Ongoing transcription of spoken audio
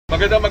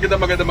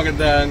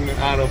Magandang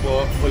araw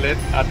po ulit.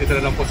 At ito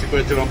na lang po si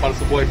Kuya Jerome para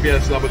sa Buhay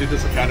PS Labo dito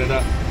sa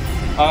Canada.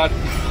 At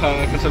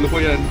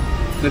kasalukuyan,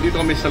 nandito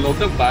kami sa loob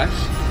ng bus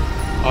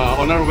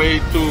on our way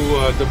to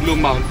the Blue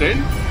Mountain.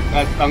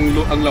 At ang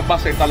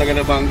labas ay talaga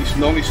namang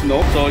snow.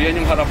 So yan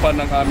yung harapan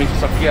ng aming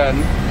sasakyan.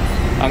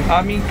 Ang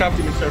aming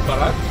captain Mr.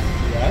 Barat.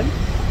 Yan.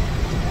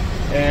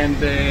 And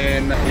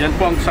then yan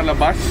po ang sa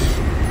labas.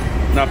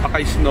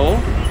 Napaka-snow.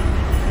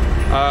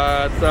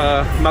 At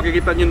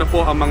makikita nyo na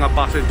po ang mga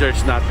passengers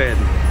natin.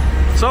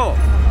 So,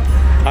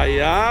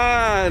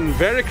 ayan,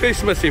 very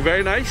Christmassy,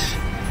 very nice.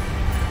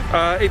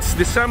 It's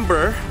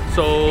December,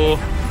 so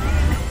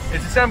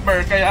it's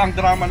December, kaya ang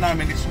drama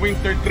namin is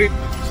winter trip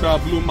sa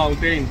Blue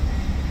Mountain.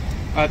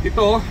 At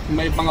ito,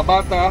 may mga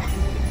bata,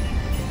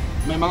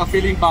 may mga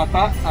feeling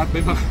bata, at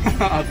may mga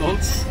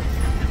adults.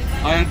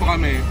 Ayan po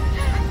kami.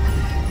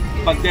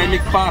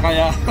 Pandemic pa,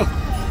 kaya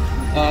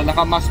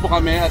nakamask po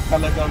kami at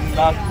talagang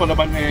lahat po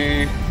naman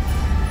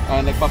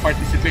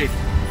nagpa-participate.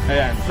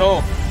 Ayan.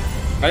 So,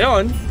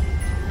 ngayon,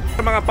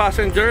 mga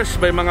passengers,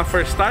 may mga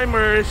first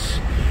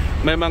timers,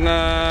 may mga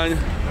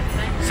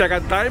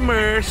second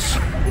timers,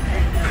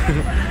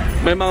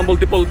 may mga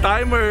multiple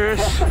timers,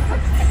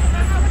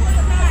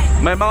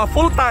 may mga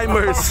full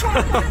timers,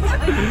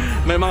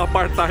 may mga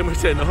part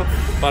timers no?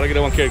 Para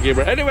ginawang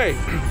caregiver. Anyway,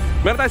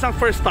 meron tayo isang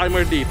first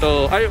timer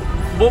dito. Ay,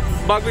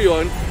 bago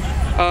yon,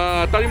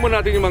 tali mo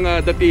natin yung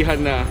mga datihan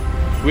na.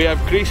 We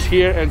have Chris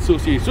here and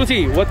Susie.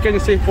 Susie, what can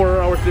you say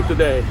for our trip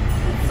today?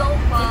 So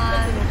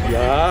fun.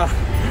 Yeah.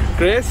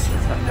 Chris?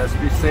 Just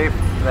be safe.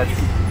 Let's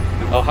do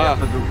what we have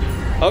to do.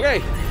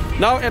 Okay.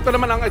 Now, ito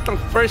naman ang itong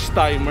first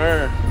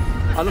timer.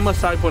 Ano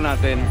masabi po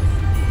natin?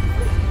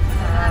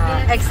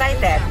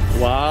 Excited.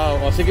 Wow.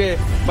 O sige,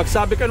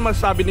 magsabi ka naman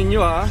masabi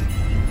ninyo ha.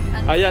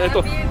 Ayan, ito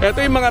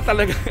yung mga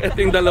talaga, ito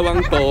yung dalawang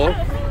to.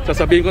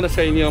 Sasabihin ko na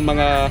sa inyo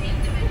mga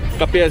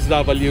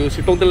ka-PSWs,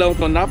 itong dalawang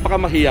to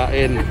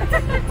napakamahiyain.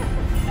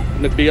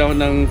 Nagbigay ako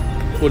ng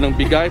unang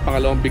bigay,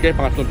 pangalawang bigay,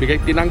 pangatlong bigay,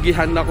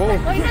 tinanggihan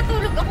ako. Hoy,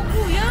 natulog ako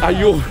kuya.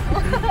 Ayun,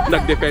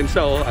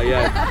 nagdepensa oh,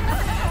 ayan.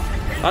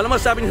 Ano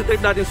masasabi niyo sa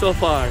trip natin so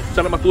far?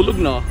 Sana matulog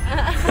no?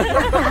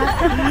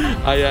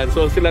 Ayan,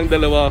 so silang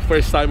dalawa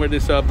first timer din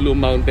sa Blue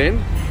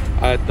Mountain.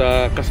 At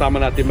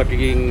kasama natin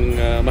magiging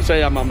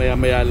masaya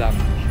mamaya-maya lang.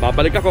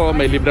 Babalik ako,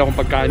 may libre akong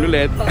pagkain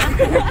ulit.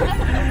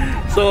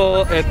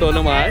 So, eto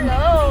naman.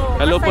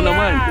 Hello po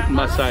naman.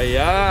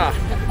 Masaya.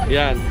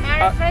 Yan.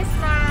 Merry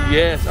Christmas.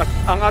 Yes. At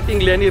ang ating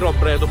Lenny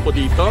Robredo po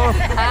dito.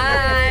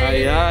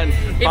 Hi. Ayan.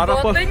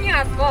 Iboto niyo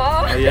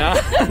ako. Ayan.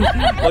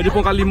 Huwag niyo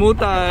pong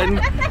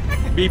kalimutan.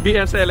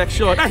 BBM sa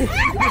eleksyon. Ay!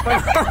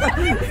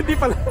 Hindi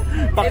pala.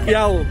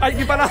 Pacquiao. Ay,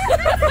 hindi pala.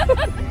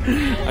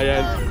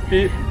 Ayan.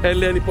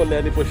 Lenny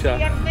po siya.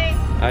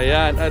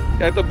 Ayan, at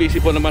eto busy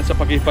po naman sa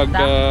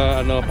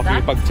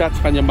pakipag-chat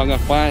sa kanyang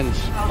mga fans.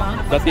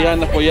 Datihan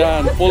na po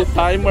yan,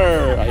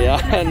 full-timer.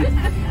 Ayan.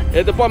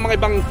 Ito po ang mga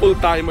ibang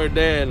full-timer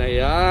din.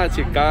 Ayan,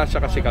 si Ka,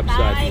 saka si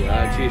Kapsat.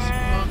 Ayan, sis.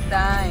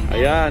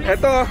 Ayan,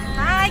 eto.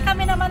 Hi,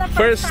 kami naman ang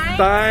first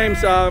time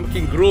sa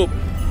King Group.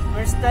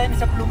 First time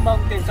sa Blue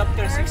Mountains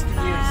after 60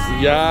 years.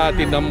 Yeah,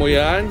 tingnan mo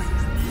yan.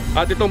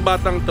 At itong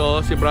batang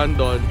to, si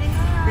Brandon.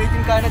 Made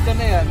in Canada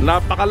na yan.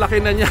 Napakalaki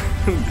na niya.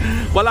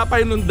 Wala pa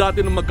yun nung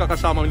dati nung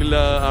magkakasama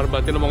nila Arban.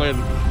 Tingnan mo ngayon,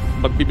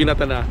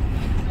 magbibinata na.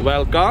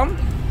 Welcome.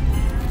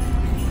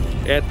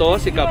 Eto,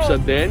 si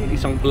Kapsat din,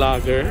 isang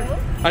vlogger.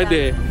 Ay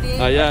di,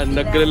 ayan,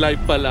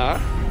 nagre-live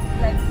pala.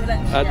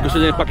 At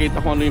gusto niya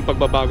ipakita kung ano yung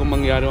pagbabagong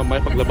mangyari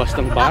mamaya paglabas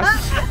ng bus.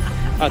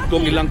 At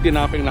kung ilang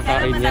tinaping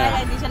nakain niya.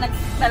 Hindi siya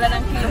nagdala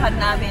ng kiluhan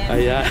namin.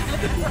 Ayan.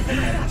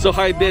 So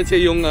hi din sa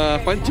yung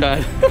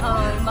panchan.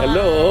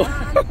 Hello.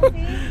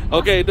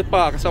 Okay, ito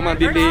pa kasama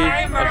Dili.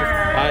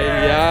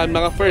 Ayan,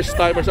 mga first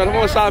timers. Ano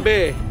mo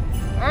masabi?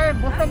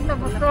 Busog na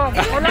busog.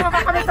 Wala ka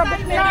kami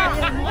sabot na.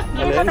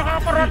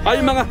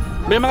 Ay,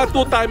 may mga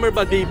two-timer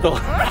ba dito?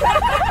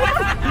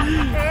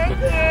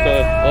 So,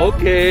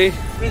 okay.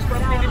 Chris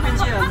from Philippines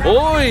yan.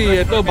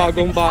 Uy, ito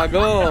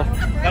bagong-bago.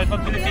 Galing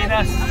from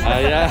Pilipinas.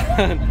 Ayan.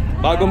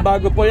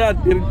 Bagong-bago po yan.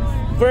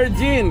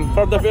 Virgin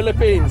from the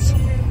Philippines.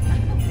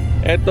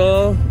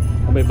 Ito,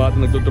 may bata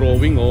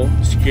nagdo-drawing oh.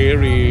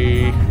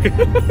 Scary.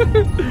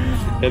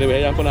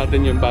 Anyway, ayan po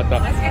natin yung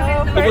bata.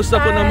 Kumusta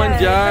po naman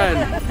dyan?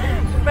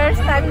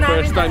 First time namin.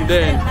 First time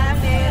din.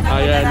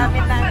 Ayan.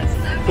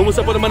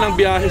 Kumusta po naman ang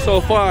biyahe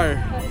so far?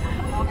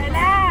 Okay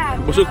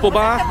lang. Busog po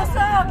ba?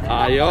 Busog.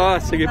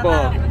 Ayos, sige po.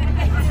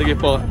 Sige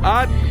po.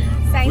 At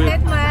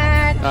Excited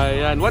much.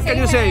 ayan, what can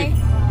you say?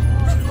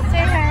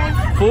 Say hi.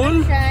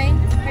 Full? Are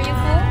you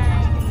full?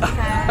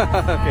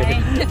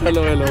 Okay.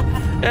 Hello.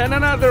 And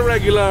another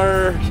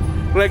regulars.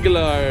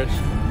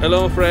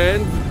 Hello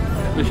friend.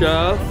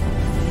 Michelle.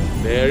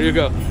 There you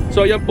go.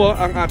 So yan po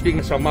ang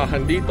ating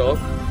samahan dito.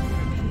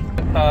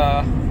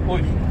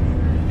 Uy,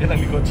 yan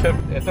ang likod chef.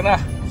 Ito na.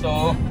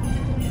 So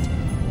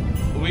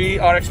we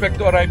are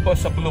expect to arrive po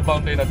sa Blue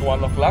Mountain at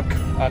 1 o'clock.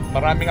 At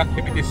maraming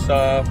activities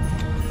sa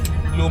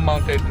Blue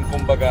Mountain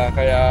kumbaga.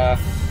 Kaya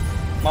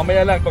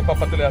mamaya lang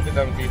pagpapatuloy natin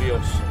ng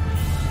videos.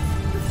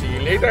 See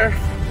you later.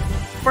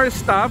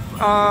 first stop,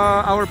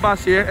 our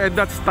bus here, and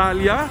that's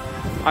Talia.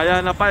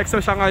 Ayan,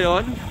 napa-extra siya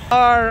ngayon. We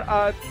are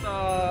at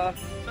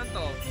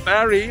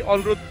Perry, en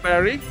route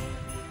Perry.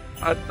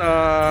 At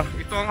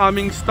ito ang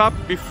aming stop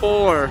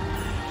before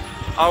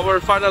our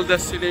final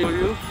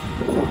destination.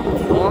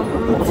 En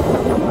route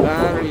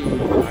Perry.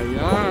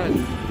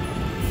 Ayan.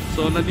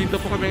 So, nandito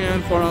po kami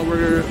ngayon for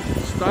our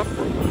stop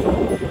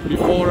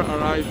before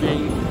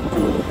arriving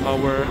to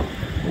our...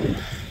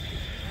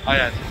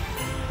 Ayan.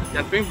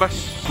 Yan po yung bus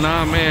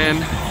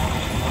namin.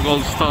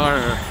 Gold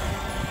Star.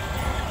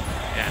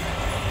 Ayan.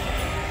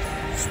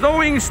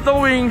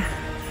 Snowing.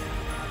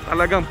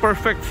 Talagang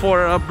perfect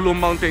for a Blue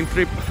Mountain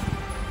trip.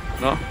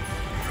 No?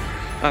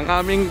 Ang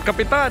aming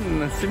kapitan,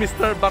 si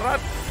Mr.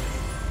 Barat.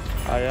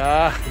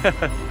 Ayan.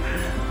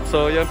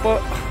 So, yan po.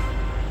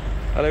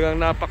 Talagang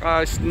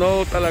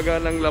napaka-snow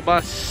talaga ng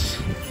labas.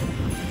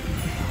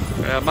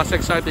 Kaya mas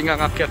exciting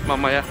ang akyat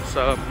mamaya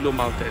sa Blue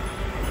Mountain.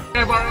 We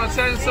have our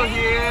Ascenso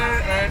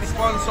here and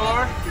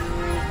sponsor.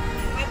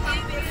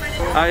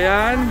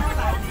 Ayan.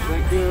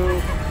 Thank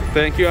you.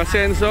 Thank you,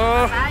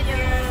 Ascenso.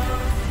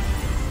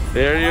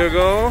 There you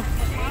go.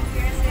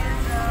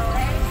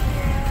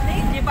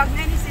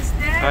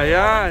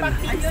 Ayan.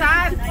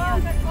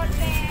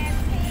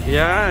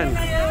 Ayan.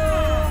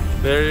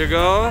 There you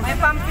go. May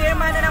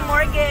pampirma na ng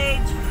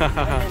mortgage.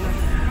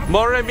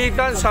 More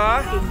remittance,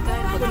 ha?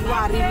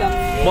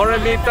 More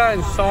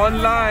remittance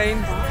online.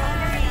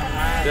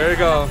 There you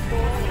go.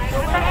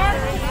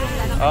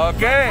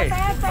 Okay.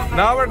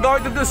 Now we're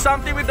going to do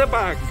something with the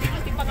bag.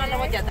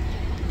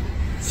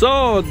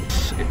 So,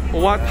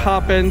 what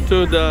happened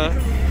to the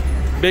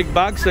big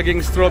bags?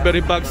 Naging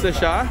strawberry bags na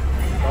siya.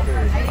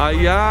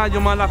 Ayan,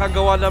 yung mga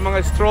nakagawa ng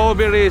mga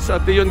strawberries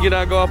at yun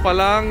ginagawa pa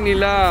lang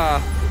nila.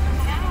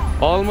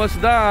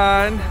 Almost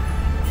done.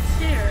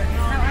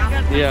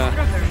 Yeah.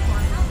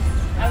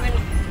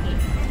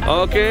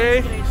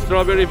 Okay,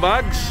 strawberry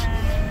bags.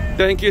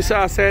 Thank you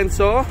sa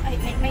Ascenso.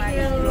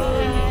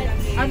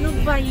 Ano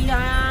ba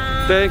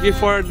yan? Thank you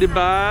for the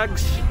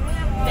bags.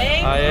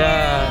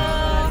 Ayan.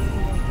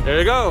 There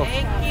you go.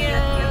 Thank you.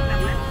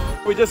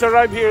 We just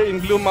arrived here in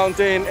Blue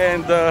Mountain,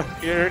 and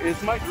here is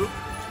my group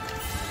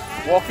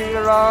walking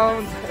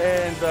around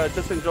and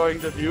just enjoying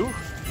the view.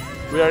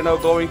 We are now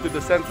going to the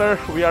center.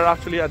 We are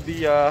actually at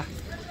the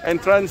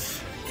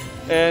entrance,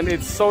 and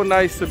it's so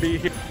nice to be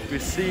here. We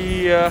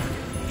see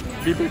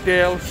BB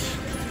tails.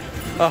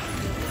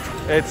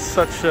 It's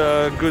such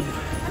a good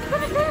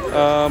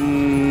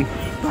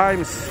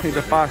times in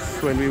the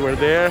past when we were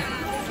there.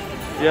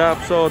 Yeah,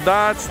 so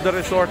that's the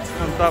resort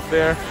on top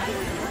there.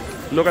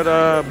 Look at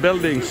the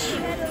buildings,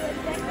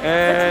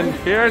 and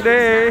here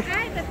they.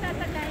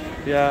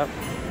 Yeah.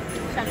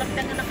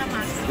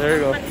 There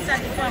you go.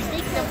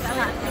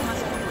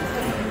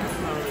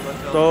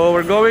 So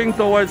we're going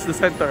towards the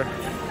center.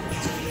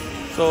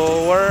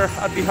 So we're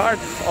at the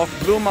heart of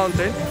Blue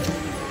Mountain,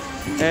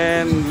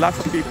 and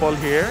lots of people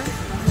here.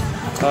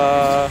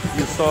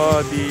 You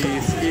saw the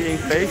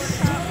skiing place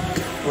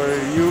where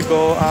you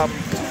go up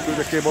to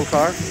the cable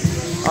car.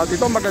 At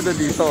ito maganda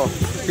dito.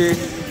 See,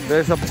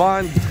 there's a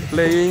band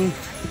playing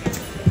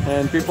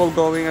and people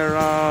going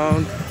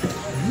around,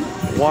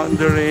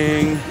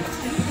 wandering,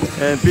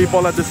 and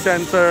people at the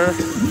center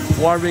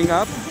warming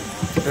up.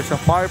 There's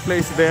a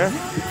fireplace there.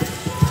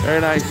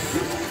 Very nice.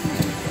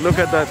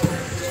 Look at that.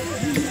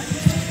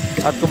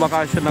 At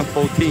kumakain siya ng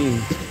poutine.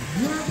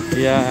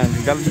 Yan.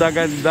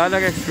 Ganda-ganda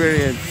ng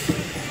experience.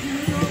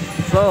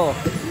 So,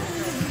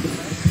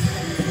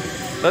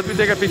 let me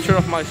take a picture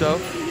of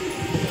myself.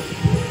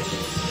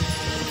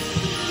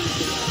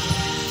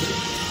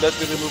 Let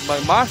me remove my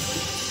mask.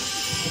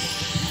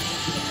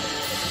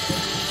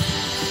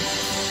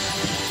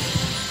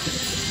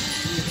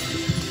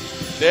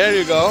 There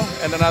you go.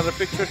 And another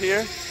picture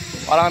here.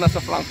 Parang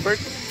nasa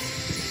Frankfurt.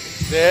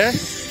 There.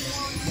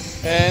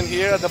 And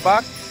here at the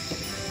back.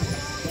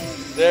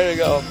 There you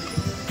go.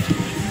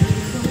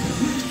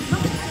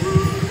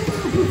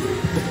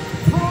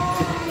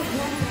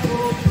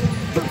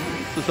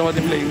 So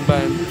somebody playing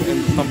band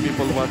and some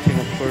people watching,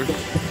 of course.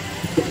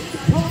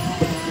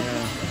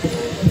 Yeah.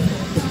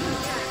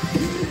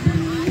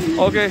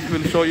 Okay,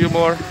 we'll show you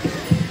more.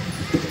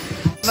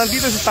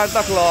 Nandito si Santa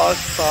Claus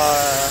sa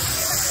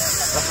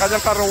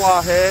kanyang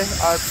karuwahe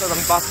at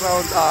ang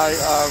background ay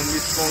ang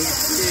mismong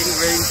skiing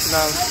range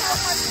ng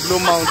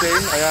Blue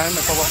Mountain. Ayan,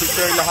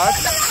 nagpapapicture lahat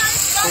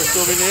for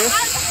souvenirs.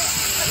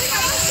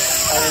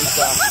 Ayan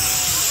siya.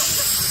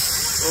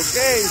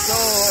 Okay, so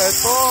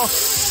eto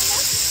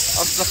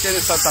ang sasakyan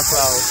ni Santa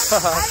Claus.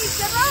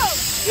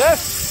 Yes!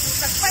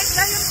 Nag-fight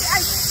na yun.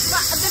 Ay,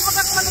 hindi mo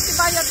kang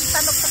manutibayad.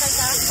 Tanong sa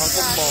kanya.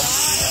 Angkong mo.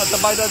 At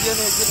nabayad yan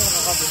eh. Hindi na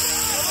nakakabit.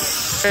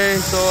 Okay,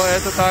 so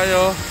eto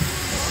tayo.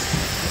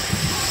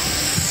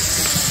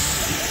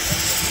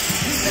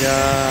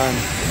 Yan.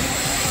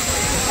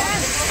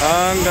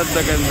 Ang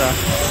ganda-ganda.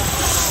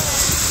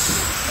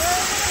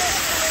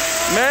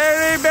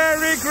 Merry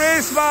Merry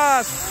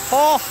Christmas!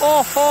 Ho ho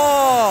ho!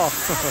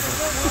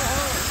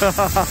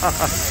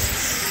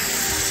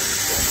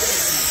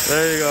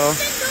 There you go.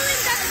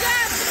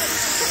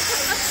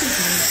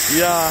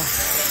 Yeah.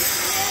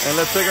 And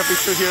let's take a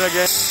picture here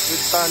again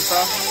with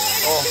Santa.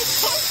 Oh,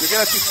 you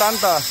cannot see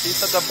Santa. He's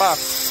at the back.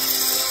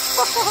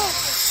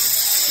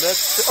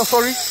 Oh,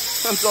 sorry.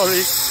 I'm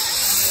sorry.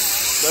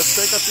 Let's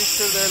take a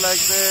picture there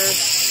like this.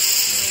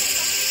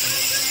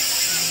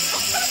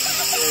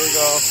 There you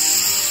go.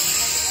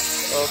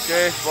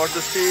 Okay, more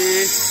to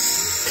see.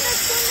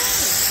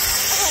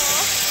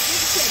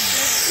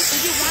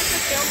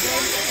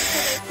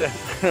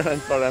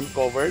 I'm sorry, I'm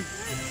covered.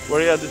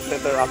 We're at the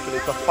center actually.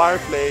 It's a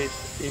fireplace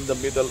in the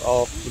middle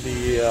of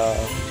the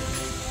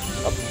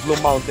Blue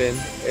Mountain.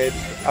 It's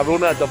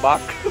Aruna at the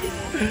back.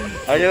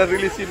 I cannot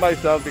really see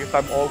myself because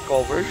I'm all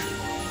covered.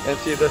 And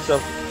see, there's a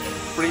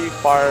free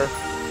fire.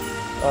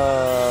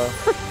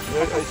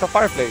 It's a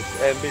fireplace,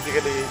 and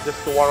basically just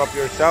to warm up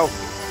yourself.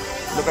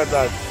 Look at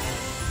that.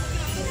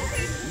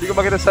 Hindi ko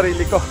makita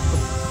sarili ko.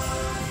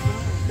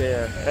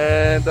 There.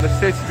 And the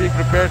stage is being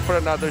prepared for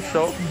another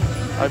show,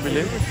 I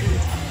believe.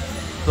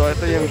 So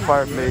ito yung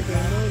fireplace.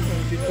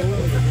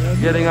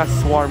 Getting us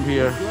warm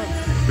here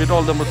with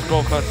all the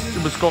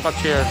Muskoka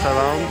chairs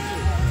around.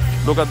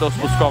 Look at those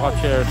Muskoka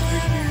chairs.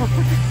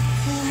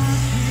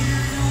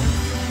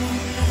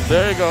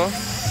 There you go.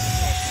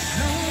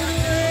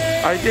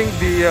 I think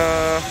the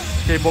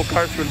cable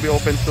cars will be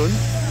open soon.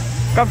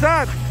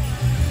 Kamsat!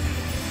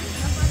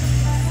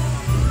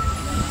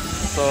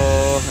 So,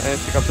 ayan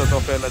si Kamsat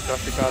Opel at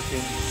si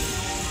Kasin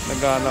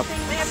naghanap.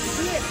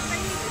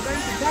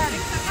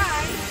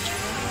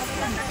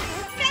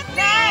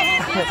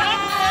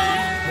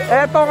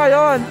 Eto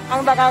ngayon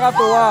ang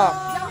nakakatuwa.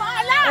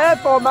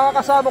 Eto, mga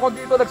kasama ko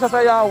dito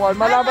nagsasayawan,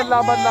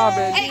 malaman-laman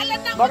namin.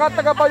 Mga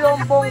taga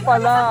Bayombong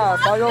pala.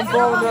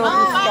 Bayombong,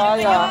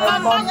 Neropiskaya,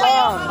 and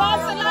Bambang.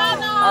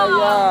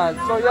 Ayan,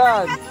 so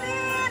yan.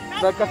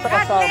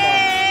 Nagkasakasama.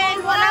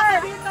 Wala ka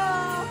dito.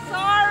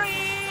 Sorry.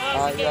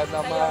 Ayan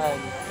naman.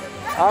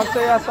 Ang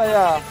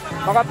saya-saya.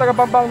 Mga taga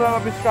Bambang,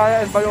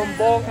 Neropiskaya, and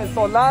Bayombong, and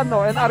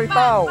Solano, and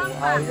Aritao.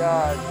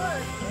 Ayan.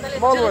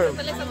 Small world.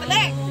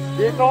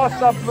 Dito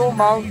sa Blue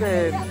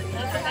Mountain.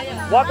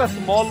 What a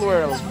small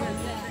world.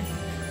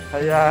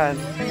 Ayan.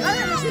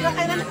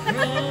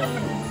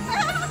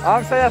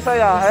 Ang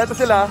saya-saya. Ito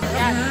sila.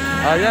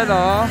 Ayan o.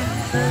 Oh.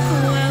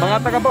 Mga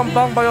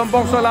taga-Bambang,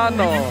 Bayombong,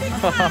 Solano.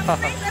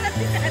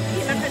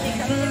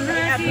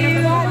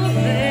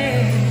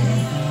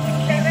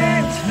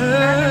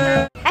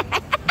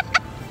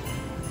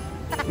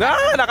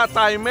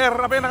 Naka-timer.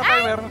 Apa yung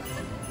naka-timer?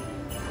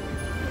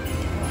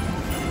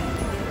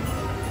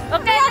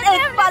 Okay,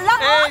 8 pala.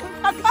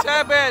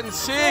 8, 7,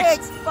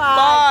 6,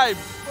 5,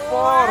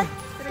 4,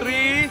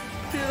 3,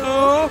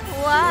 2,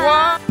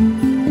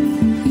 1.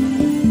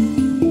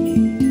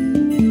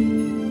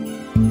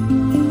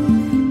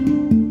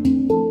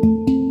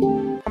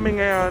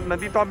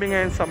 Nandito kami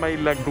ngayon sa may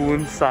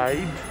lagoon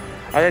side.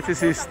 Ayan si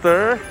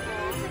sister.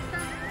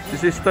 Si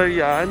sister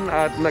yan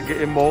at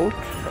nag-emote.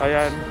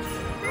 Ayan.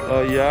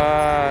 Oh,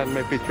 yan.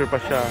 May picture pa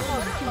siya.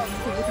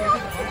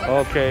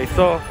 Okay,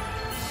 so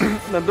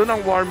nandun ang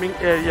warming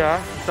area.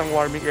 Isang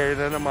warming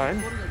area na naman.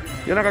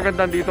 Yan ang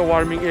kagandahan dito,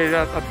 warming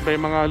area at may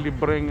mga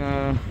libreng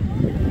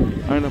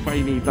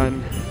painitan.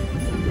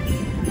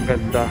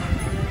 Ganda.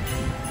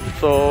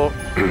 So,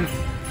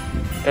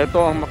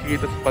 eto ang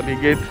makikita sa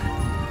paligid.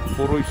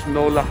 Puro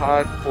snow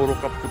lahat, puro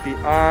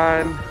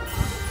kaputian.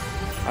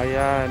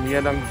 Ayan,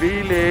 yan ang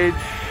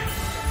village.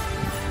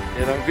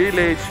 Yan ang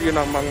village, yun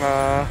ang mga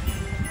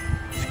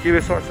ski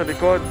resort sa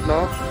likod,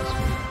 no?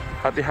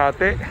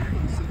 Hati-hati.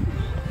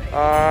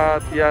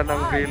 At yan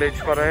ang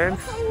village pa rin.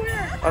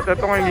 At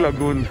ito nga yung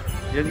lagoon.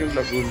 Yan yung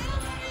lagoon.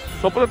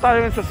 So punta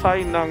tayo sa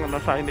sign ng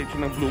signage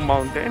ng Blue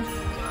Mountain.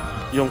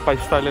 Yung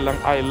pa-style lang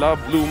I love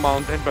Blue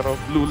Mountain pero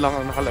blue lang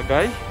ang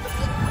nakalagay.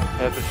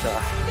 Ito siya.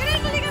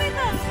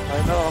 I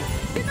know.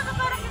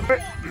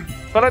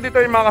 Para dito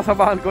yung mga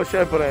kasamahan ko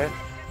syempre.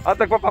 At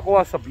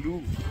nagpapakuha sa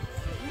blue.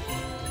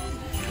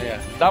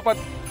 Ayan. Dapat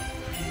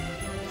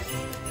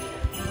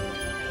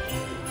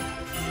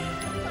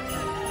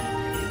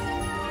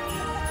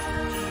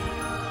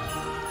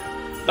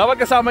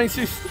kasama yung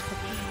sis.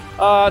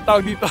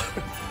 Tawag dito.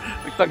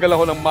 Nagtagal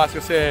ako ng mask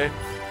kasi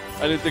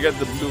I need to get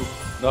the blue.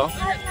 No?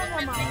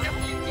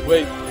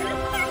 Wait.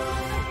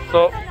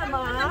 So,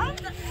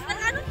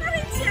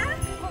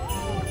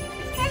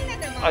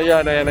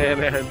 ayan.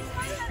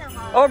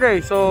 Okay,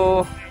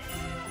 so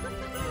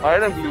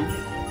ayan ang blue.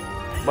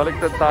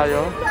 Baliktad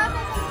tayo.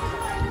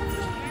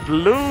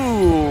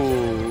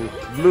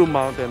 Blue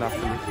Mountain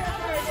actually.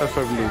 That's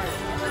for blue.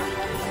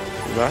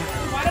 Diba?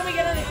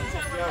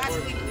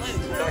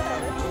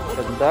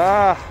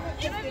 Ganda.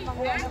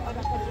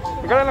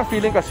 Maganda lang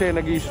feeling kasi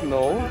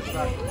nag-i-snow.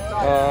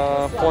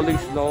 Falling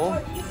snow.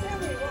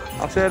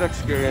 Ang saya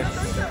experience.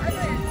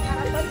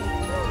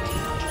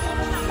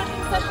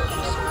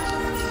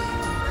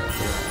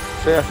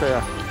 Saya.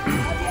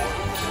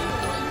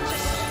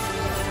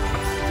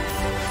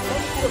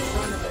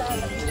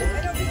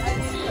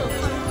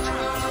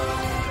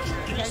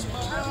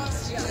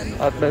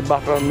 At may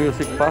background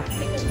music pa.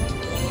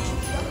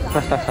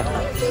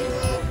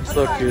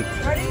 So cute.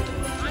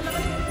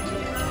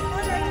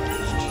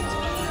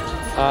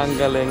 Ang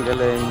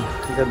galing-galing.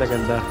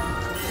 Ganda-ganda.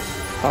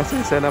 Ang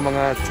sisa ng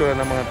mga tsura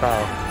ng mga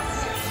tao.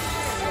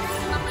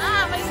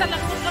 May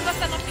salakot na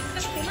basta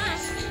napigtas ko na.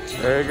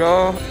 There you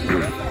go.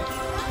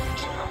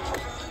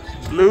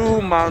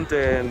 Blue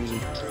Mountain.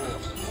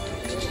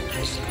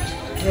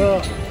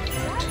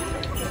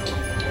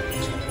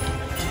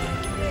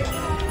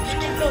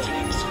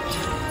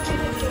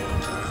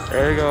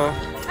 There you go.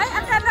 Ay,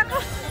 akala ko.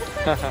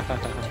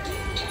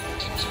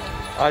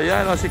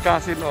 Ayan o, si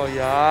Kasin o.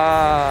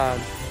 Yan.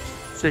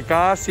 Si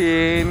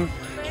Kasin.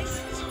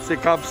 Si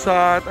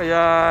Kapsat.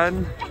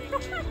 Ayan.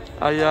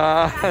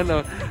 Ayan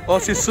o. O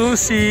si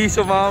Susie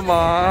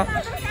sumama.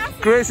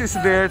 Chris is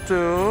there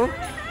too.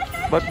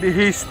 But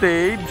he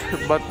stayed.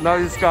 But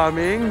now he's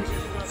coming.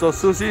 So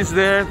Susie is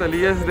there.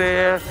 Talia is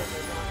there.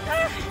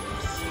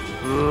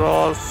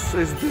 Ross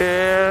is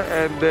there.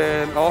 And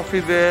then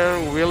Offie there.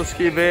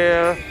 Wilski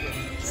there.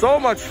 So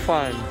much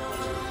fun.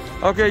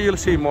 Okay, you'll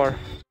see more.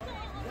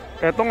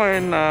 Eto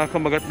ngayon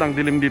kumagat ng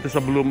dilim dito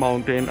sa Blue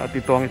Mountain at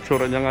ito ang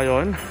itsura niya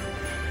ngayon.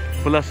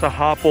 Mula sa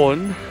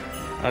hapon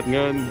at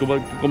ngayon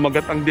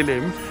kumagat ang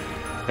dilim.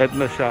 Eto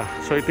na siya.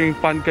 So ito yung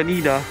pan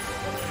kanina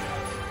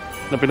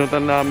na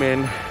pinuntan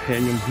namin.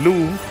 Yan yung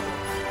blue.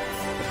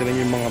 Ito na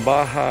yung mga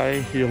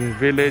bahay, yung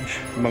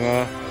village,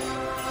 mga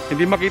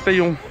hindi makita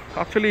yung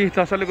actually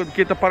nasa likod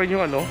kita pa rin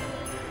yung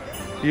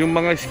yung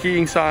mga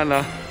skiing sana.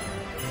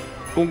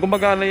 Kung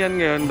gumagana yan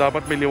ngayon,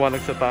 dapat may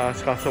liwanag sa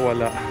taas, kaso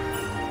wala.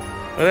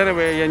 But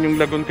anyway, yan yung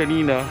lagoon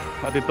kanina.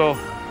 At ito,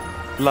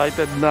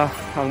 lighted na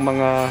ang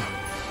mga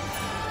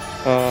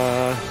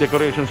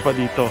decorations pa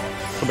dito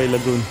sa may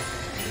lagoon.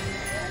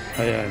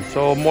 Ayan.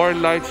 So, more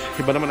lights.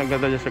 Iba naman ang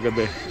ganda niya sa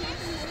gabi.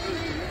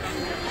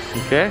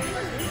 Okay?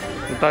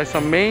 Ito tayo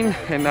sa main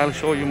and I'll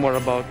show you more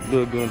about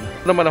the lagoon.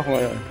 Ito naman ako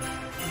ngayon.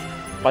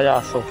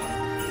 Payaso.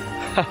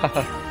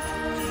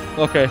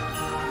 Okay.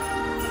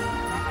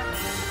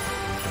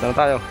 Dito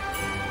tayo.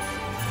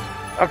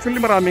 Actually,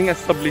 maraming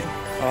established.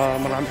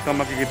 Marami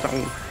kang makikita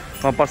ang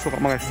mapasok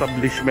ang mga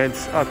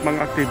establishments at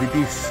mga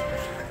activities.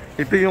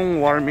 Ito yung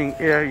warming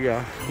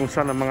area kung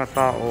saan ang mga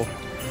tao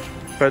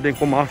pwedeng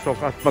pumasok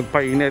at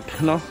magpainit,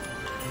 no?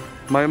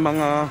 May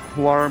mga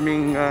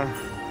warming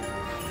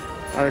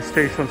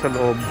station sa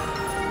loob.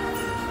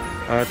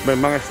 At may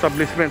mga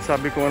establishments,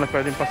 sabi ko na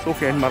pwedeng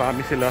pasukin,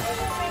 marami sila.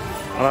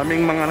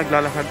 Maraming mga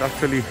naglalakad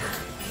actually.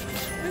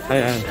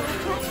 Ayan.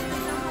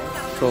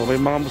 So may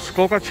mga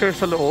muskoka chair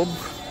sa loob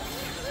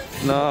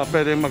na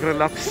pwede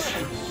mag-relax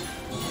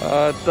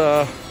at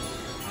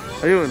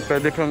ayun,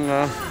 pwede kang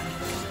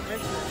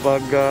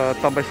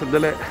tambay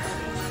sandali.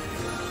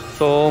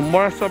 So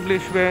more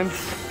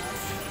establishments,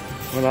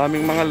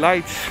 maraming mga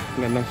lights,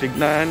 gandang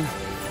tignan.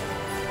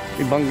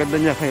 Ibang ganda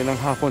niya kayo ng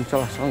hapon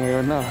sa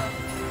ngayon na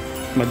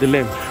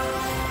madilim,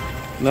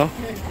 no?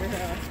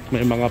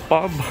 May mga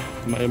pub,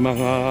 may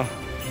mga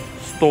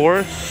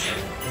stores.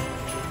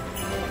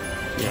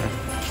 Yan.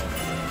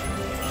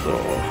 So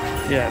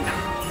yan,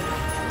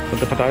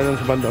 punta pa tayo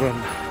sa bandaran.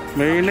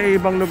 May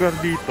naibang lugar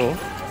dito.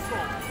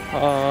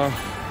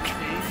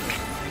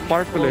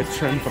 Park ulit,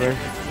 syempre.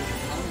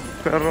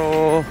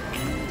 Pero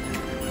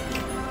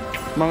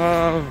mga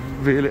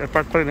village,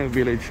 part pa rin ng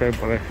village,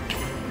 syempre.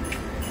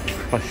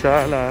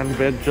 Pasyalan,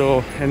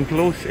 medyo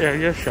enclosed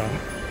area siya.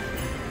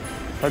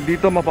 At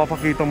dito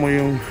mapapakita mo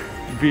yung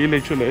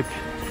village ulit.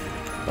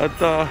 At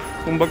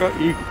kumbaga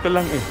ikot ka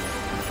lang eh.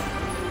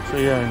 So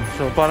yan,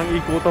 so parang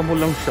ikutan mo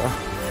lang siya.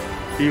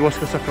 Iwas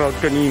ka sa crowd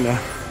kanina.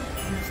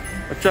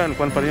 At yan,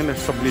 kung pa rin yung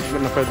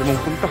establishment na pwede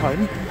mong puntahan.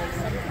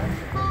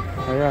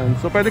 Ayan,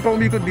 so pwede ka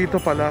umikot dito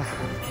pala.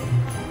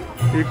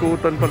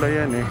 Ikutan pala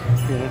yan eh.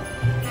 Yan,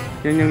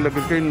 yan yung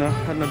lagod kayo na.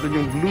 Nandun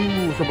yung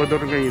blue sa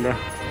bador ngayon na.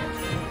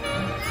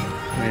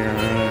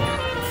 Ayan.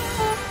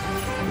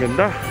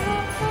 Ganda.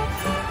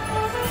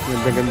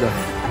 Ganda, ganda.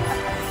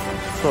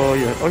 So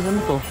yan, oh yan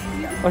to.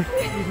 Ay,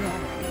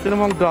 ito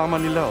namang drama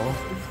nila oh.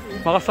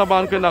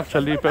 Makasamahan ko yun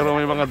actually, pero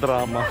may mga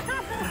drama.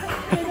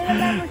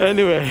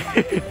 Anyway,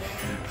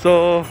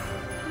 so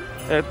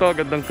eto,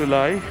 gandang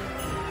tulay.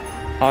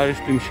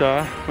 Ayos din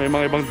siya. May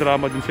mga ibang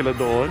drama din sila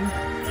doon.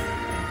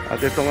 At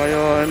ito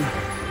ngayon,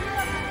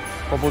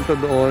 papunta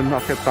doon,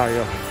 akit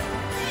tayo.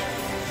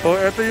 So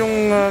eto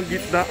yung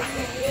gitna.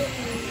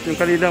 Yung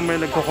kanina may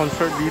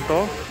nagko-concert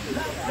dito.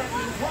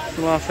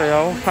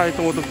 Sumasayaw. Ay,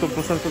 tumutugtog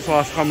kung saan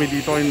sumasa kami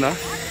dito na.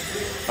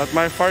 At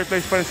may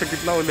fireplace pa rin sa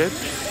gitna ulit.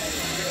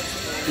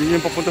 Yun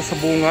yung papunta sa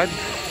bungad.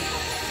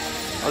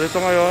 At ito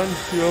ngayon,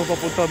 yung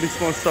papunta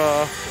mismo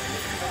sa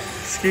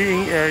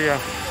skiing area.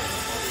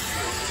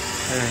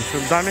 Ayan, so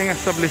daming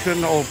establishment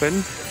na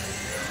open.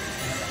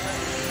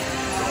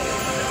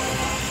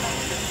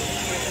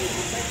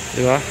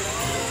 Diba?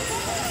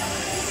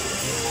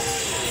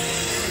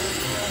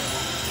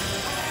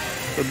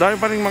 So dami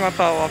pa rin mga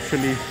tao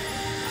actually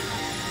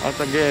at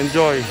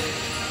nag-enjoy.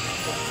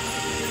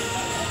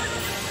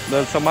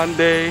 Dahil sa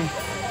Monday,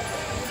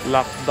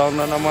 lockdown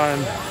na naman.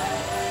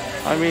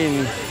 I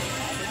mean,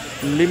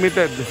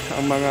 limited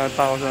ang mga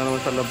tao na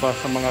naman sa labas,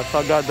 sa mga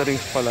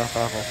gatherings pala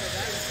kako.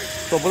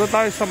 So punta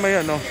tayo sa may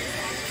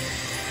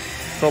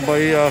so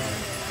may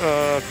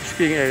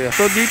skiing area.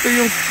 So dito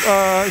yung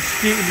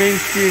main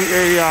skiing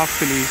area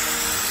actually.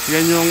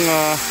 Yan yung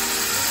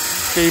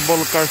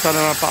cable car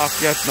sana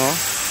napaakyat, no?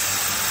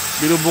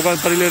 Binubukan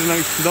pa rin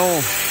ng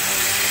snow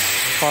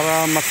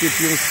para makip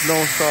yung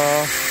snow sa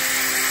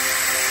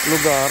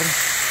lugar.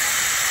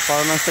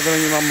 Para nang sa ganun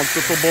yung mga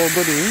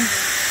magtutubogo din,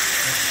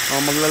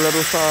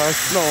 maglalaro sa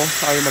snow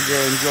ay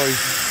mag-enjoy.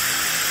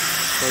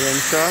 So yan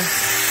siya.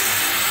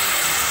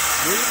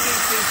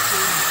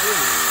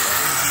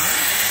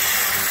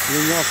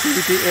 Yun yung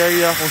activity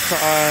area kung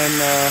saan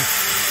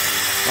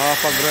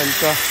makapag-rent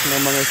ka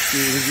ng mga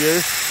skiing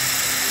gears.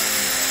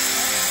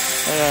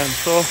 Ayan,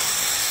 so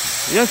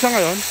yan siya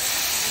ngayon.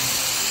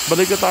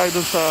 Balik na tayo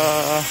dun sa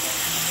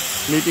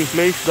meeting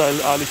place dahil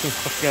alis yung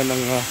sasakyan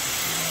ng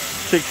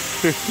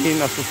 6:15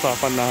 na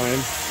susapan namin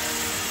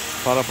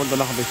para punta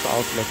na kami sa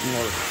outlet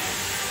mall.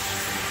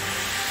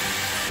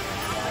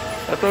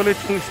 Ito ulit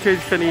yung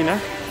stage kanina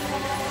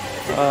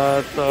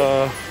at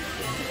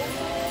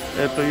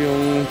ito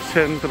yung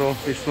sentro,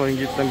 mismo yung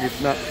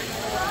gitna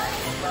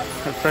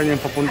at saan yung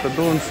papunta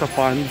doon sa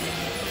fun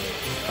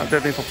at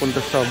ito yung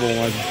papunta sa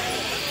bungad.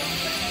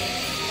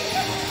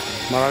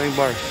 Maraming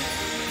bar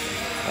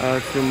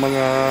at yung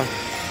mga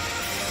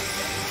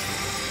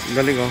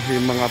galing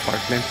yung mga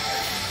apartment,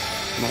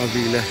 mga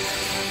villa.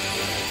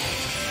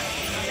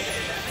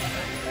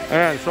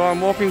 Ayan, so I'm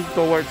walking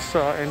towards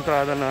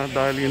entrada na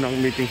dahil yun ang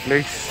meeting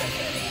place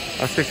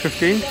at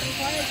 6:15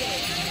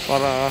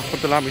 para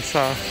punta namin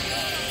sa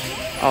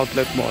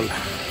outlet mall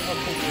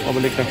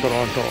pabalik ng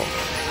Toronto.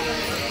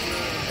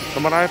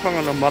 So marami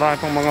pang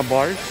mga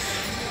bars,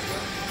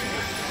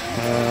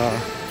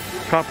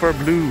 Copper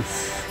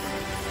Blues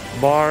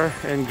Bar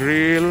and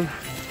Grill,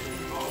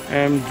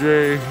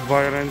 MJ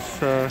Virens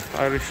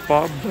Irish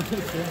Pub.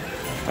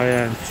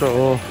 Ayan,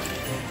 so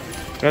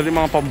pwede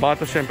mga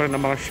pambata syempre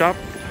ng mga shop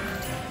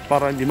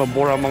para hindi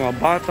mabora ang mga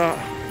bata.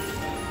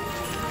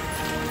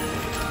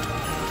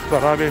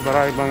 Marami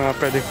mga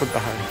pwedeng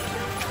puntahan.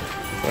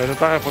 So ito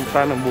tayo,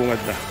 punta ng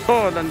bungad na.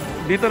 So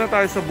dito na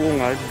tayo sa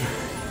bungad.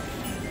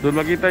 Doon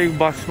makita yung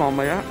bus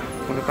mamaya.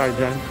 Punta tayo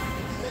dyan.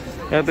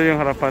 Ito yung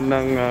harapan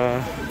ng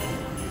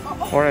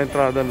or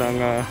entrada ng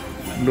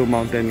Blue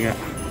Mountain nga.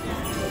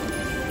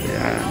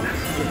 Ayan.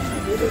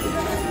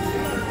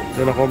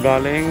 Doon ako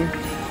galing.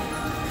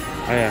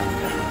 Ayan.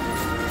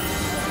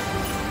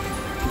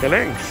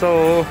 Galing. So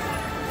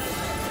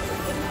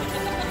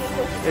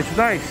it's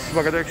nice.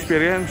 Maganda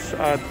experience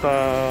at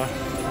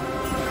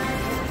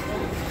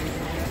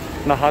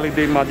na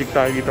holiday magic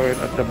tayo dito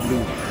at the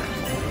Blue.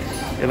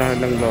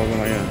 Kailangan ng logo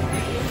ngayon.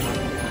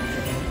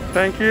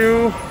 Thank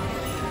you.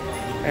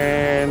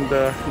 And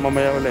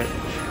mamaya ulit.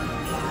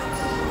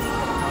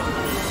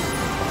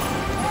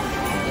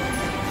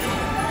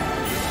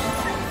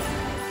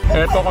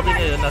 Eto kami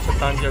ngayon nasa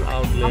Tangier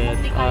Outlet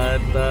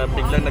at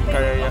biglang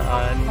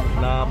nagkayayaan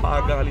na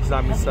maagang alis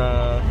namin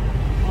sa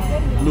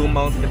Blue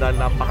Mountain dahil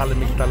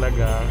napakalamig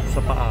talaga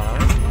sa paa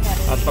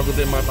at pagod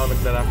yung mga tao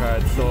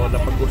naglalakad. So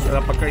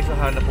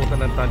napagkaisahan na punta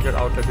ng Tangier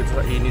Outlet dito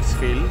sa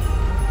Innisfail.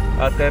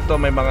 At eto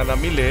may mga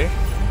namili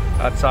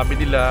at sabi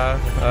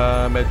nila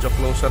medyo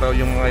closer raw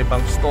yung mga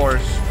ibang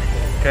stores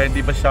kaya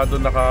hindi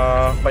masyado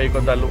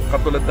nakapaikot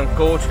katulad ng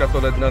Coach,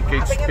 katulad ng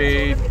Kate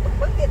Spade,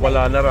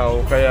 wala na raw.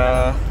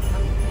 Kaya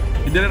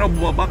hindi na raw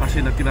bumaba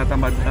kasi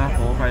tinatamad na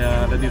ako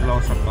kaya nandito lang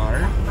ako sa car,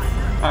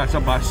 sa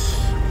bus.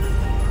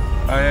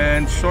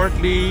 And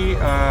shortly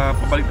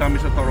pabalik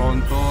kami sa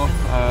Toronto.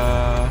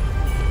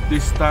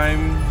 This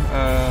time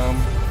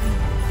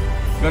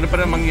ganun pa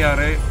rin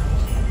mangyari,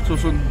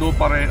 susundo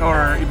pa rin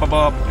or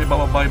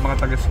ibababa yung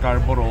mga taga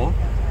Scarborough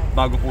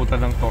bago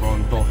punta ng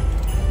Toronto.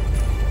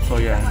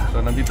 So yan, so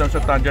nandito sa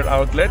Tangier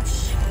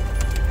Outlets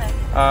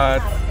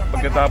at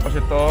pagkatapos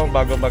ito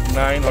bago mag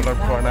 9 or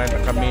 4:09 na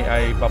kami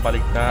ay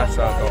babalik na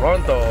sa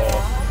Toronto.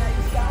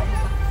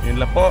 Yun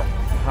lang po,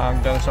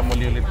 hanggang sa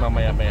muli ulit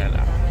mamaya-maya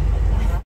lang.